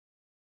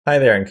Hi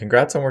there, and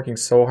congrats on working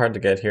so hard to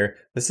get here.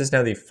 This is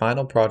now the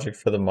final project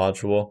for the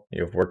module.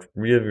 You've worked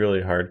really,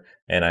 really hard,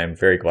 and I'm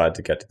very glad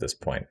to get to this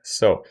point.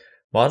 So,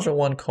 Module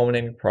 1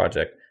 culminating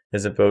project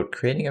is about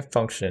creating a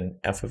function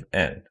f of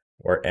n,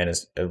 where n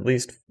is at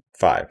least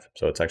 5,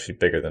 so it's actually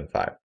bigger than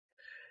 5.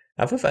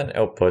 F of n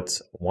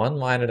outputs one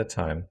line at a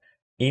time,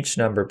 each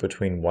number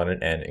between 1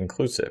 and n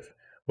inclusive.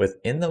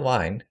 Within the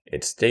line,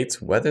 it states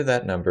whether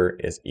that number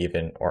is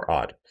even or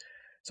odd.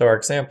 So our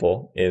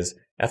example is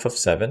f of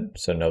 7,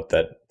 so note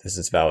that this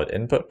is valid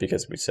input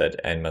because we said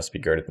n must be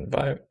greater than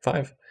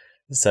 5.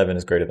 7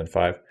 is greater than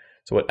 5.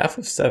 So what f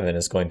of 7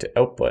 is going to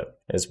output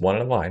is 1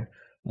 in a line.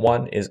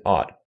 1 is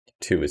odd,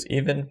 2 is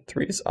even,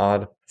 3 is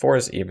odd, 4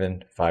 is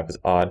even, 5 is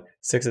odd,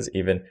 6 is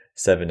even,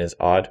 7 is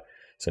odd.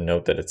 So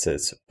note that it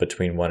says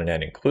between 1 and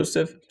n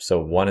inclusive, so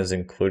 1 is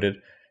included,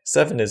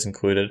 7 is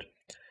included,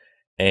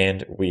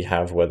 and we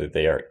have whether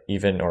they are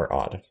even or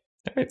odd.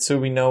 All right, so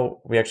we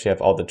know we actually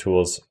have all the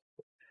tools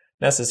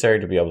necessary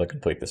to be able to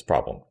complete this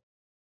problem.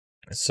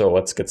 So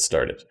let's get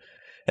started.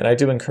 And I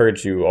do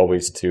encourage you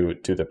always to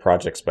do the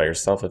projects by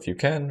yourself if you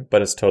can,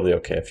 but it's totally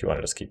okay if you want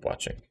to just keep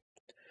watching.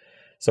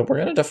 So we're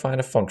going to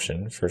define a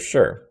function for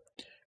sure,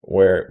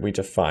 where we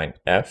define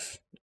f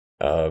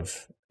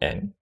of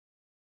n.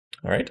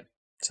 All right,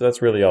 so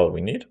that's really all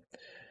we need.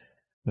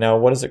 Now,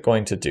 what is it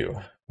going to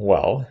do?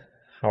 Well,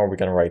 how are we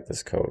going to write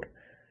this code?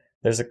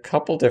 There's a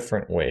couple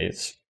different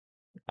ways.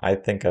 I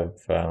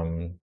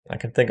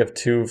can think of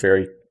two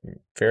very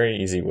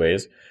easy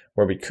ways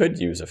where we could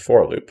use a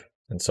for loop.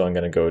 And so I'm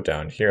going to go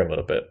down here a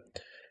little bit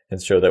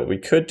and show that we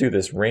could do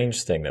this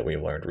range thing that we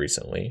learned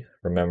recently.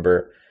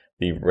 Remember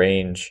the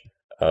range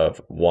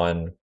of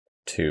 1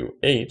 to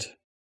 8,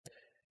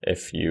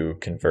 if you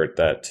convert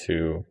that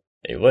to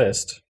a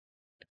list,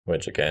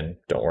 which again,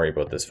 don't worry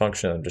about this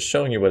function, I'm just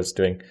showing you what it's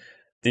doing.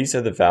 These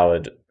are the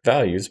valid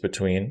values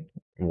between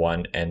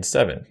 1 and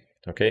 7,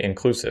 okay,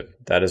 inclusive.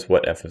 That is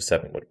what f of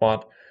 7 would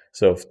want.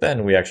 So if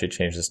then we actually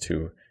change this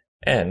to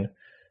n,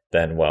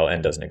 then, well,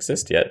 n doesn't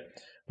exist yet,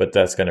 but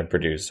that's going to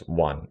produce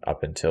 1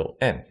 up until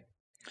n.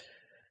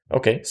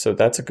 Okay, so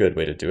that's a good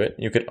way to do it.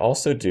 You could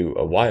also do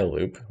a while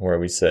loop where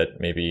we said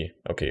maybe,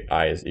 okay,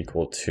 I is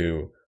equal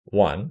to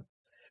 1,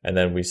 and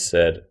then we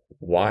said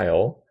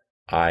while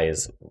I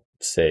is,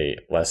 say,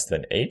 less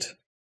than 8,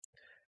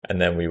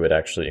 and then we would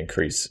actually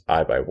increase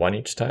I by 1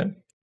 each time,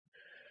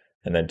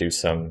 and then do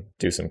some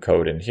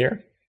code in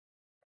here.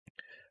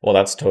 Well,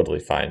 that's totally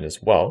fine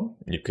as well.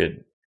 You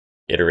could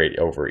iterate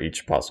over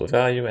each possible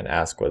value and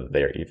ask whether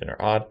they are even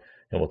or odd,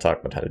 and we'll talk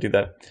about how to do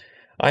that.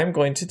 I'm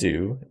going to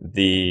do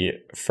the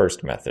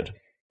first method,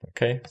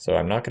 okay? So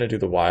I'm not going to do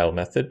the while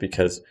method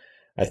because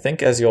I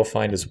think, as you'll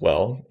find as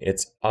well,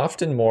 it's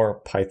often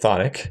more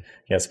Pythonic,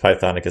 yes,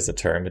 Pythonic is a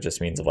term, it just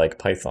means like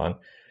Python,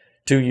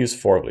 to use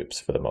for loops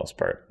for the most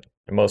part.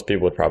 And most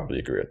people would probably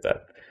agree with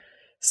that.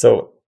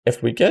 So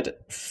if we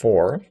get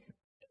for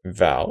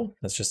val,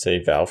 let's just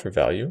say val for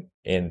value,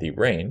 in the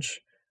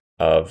range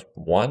of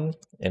 1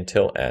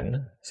 until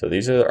n, so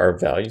these are our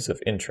values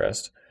of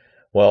interest,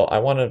 well, I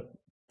want to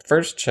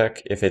first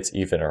check if it's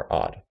even or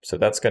odd. So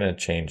that's going to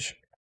change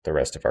the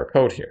rest of our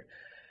code here.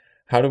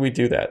 How do we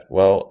do that?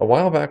 Well, a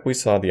while back we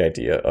saw the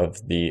idea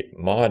of the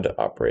mod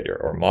operator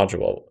or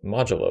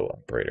modulo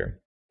operator,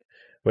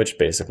 which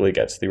basically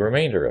gets the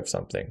remainder of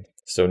something.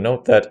 So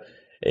note that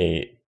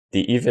the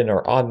even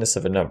or oddness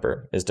of a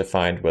number is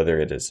defined whether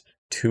it is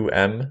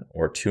 2m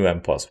or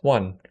 2m plus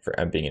 1 for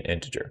m being an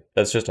integer.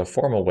 That's just a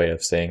formal way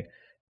of saying,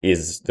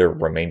 is there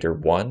remainder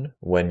 1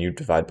 when you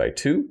divide by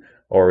 2,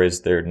 or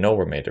is there no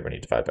remainder when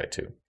you divide by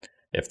 2?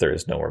 If there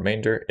is no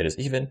remainder, it is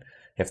even.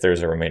 If there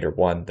is a remainder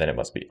 1, then it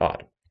must be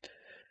odd.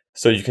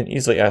 So you can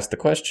easily ask the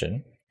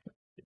question,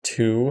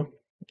 2,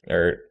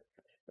 or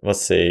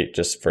let's say,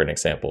 just for an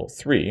example,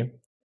 3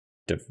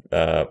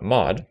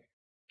 mod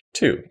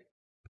 2.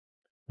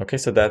 Okay,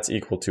 so that's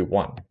equal to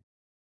 1.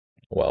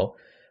 Well,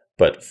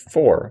 but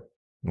 4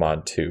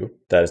 mod 2,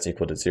 that is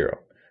equal to 0.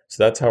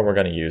 So that's how we're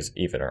going to use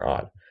even or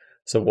odd.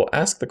 So we'll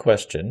ask the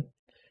question,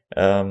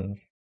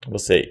 we'll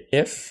say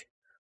if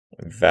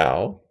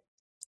val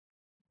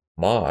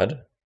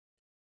mod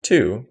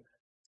 2,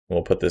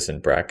 we'll put this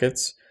in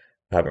brackets.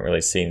 I haven't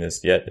really seen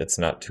this yet, it's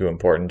not too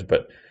important,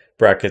 but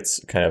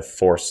brackets kind of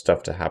force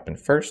stuff to happen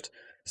first.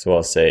 So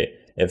I'll say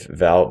if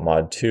val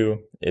mod 2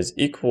 is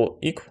equal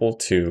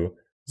to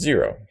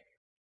 0.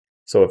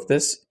 So if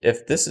this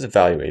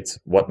evaluates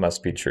what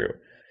must be true, it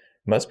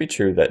must be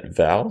true that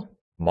val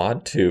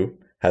mod 2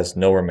 has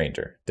no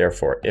remainder.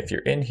 Therefore, if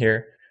you're in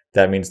here,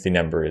 that means the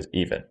number is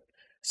even.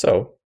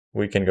 So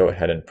we can go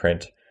ahead and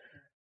print,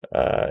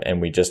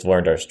 and we just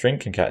learned our string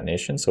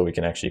concatenation, so we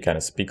can actually kind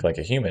of speak like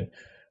a human.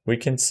 We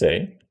can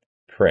say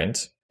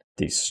print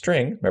the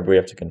string. Remember, we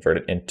have to convert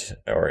it into,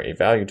 or a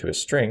value to a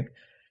string.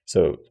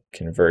 So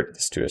convert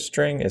this to a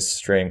string is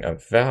string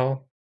of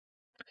val.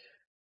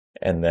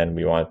 And then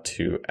we want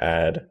to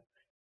add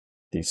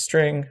the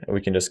string.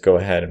 We can just go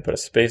ahead and put a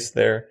space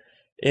there,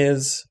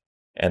 is,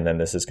 and then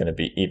this is going to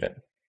be even.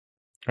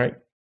 All right.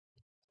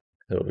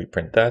 So we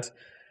print that,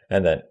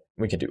 and then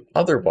we can do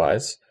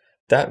otherwise.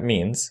 that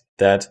means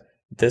that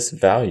this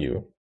val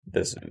here,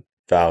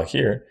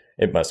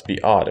 it must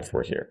be odd if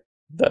we're here.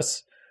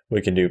 Thus,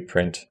 we can do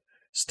print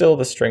still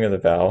the string of the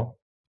val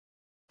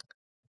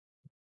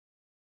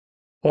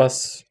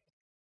plus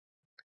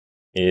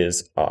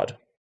is odd.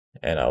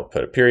 And I'll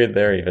put a period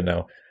there, even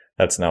though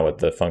that's not what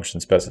the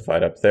function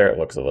specified up there. It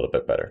looks a little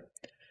bit better.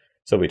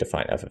 So we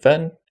define f of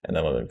n, and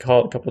then we'll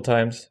call it a couple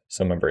times.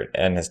 So remember,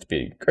 n has to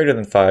be greater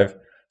than 5.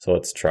 So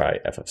let's try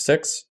f of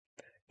 6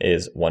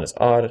 is 1 is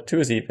odd, 2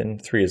 is even,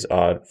 3 is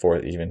odd, 4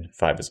 is even,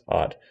 5 is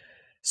odd.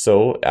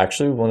 So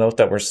actually we'll note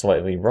that we're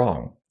slightly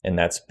wrong, and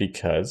that's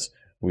because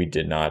we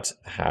did not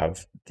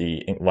have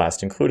the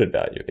last included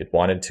value. It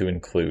wanted to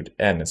include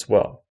n as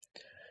well.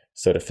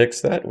 So to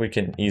fix that, we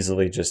can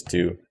easily just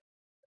do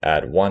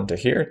add 1 to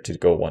here to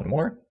go one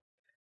more,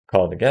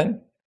 call it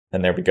again,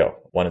 and there we go.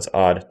 1 is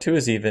odd, 2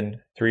 is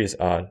even, 3 is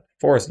odd,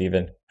 4 is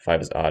even,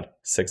 5 is odd,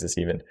 6 is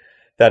even.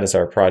 That is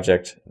our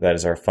project, that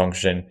is our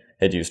function.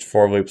 It used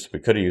for loops, we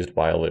could have used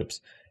while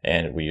loops,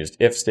 and we used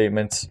if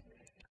statements,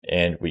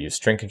 and we used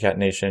string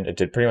concatenation. It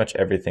did pretty much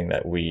everything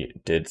that we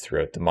did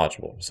throughout the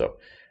module. So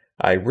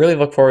I really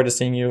look forward to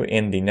seeing you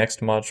in the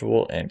next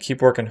module, and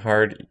keep working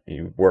hard.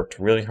 You worked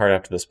really hard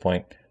up to this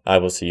point. I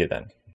will see you then.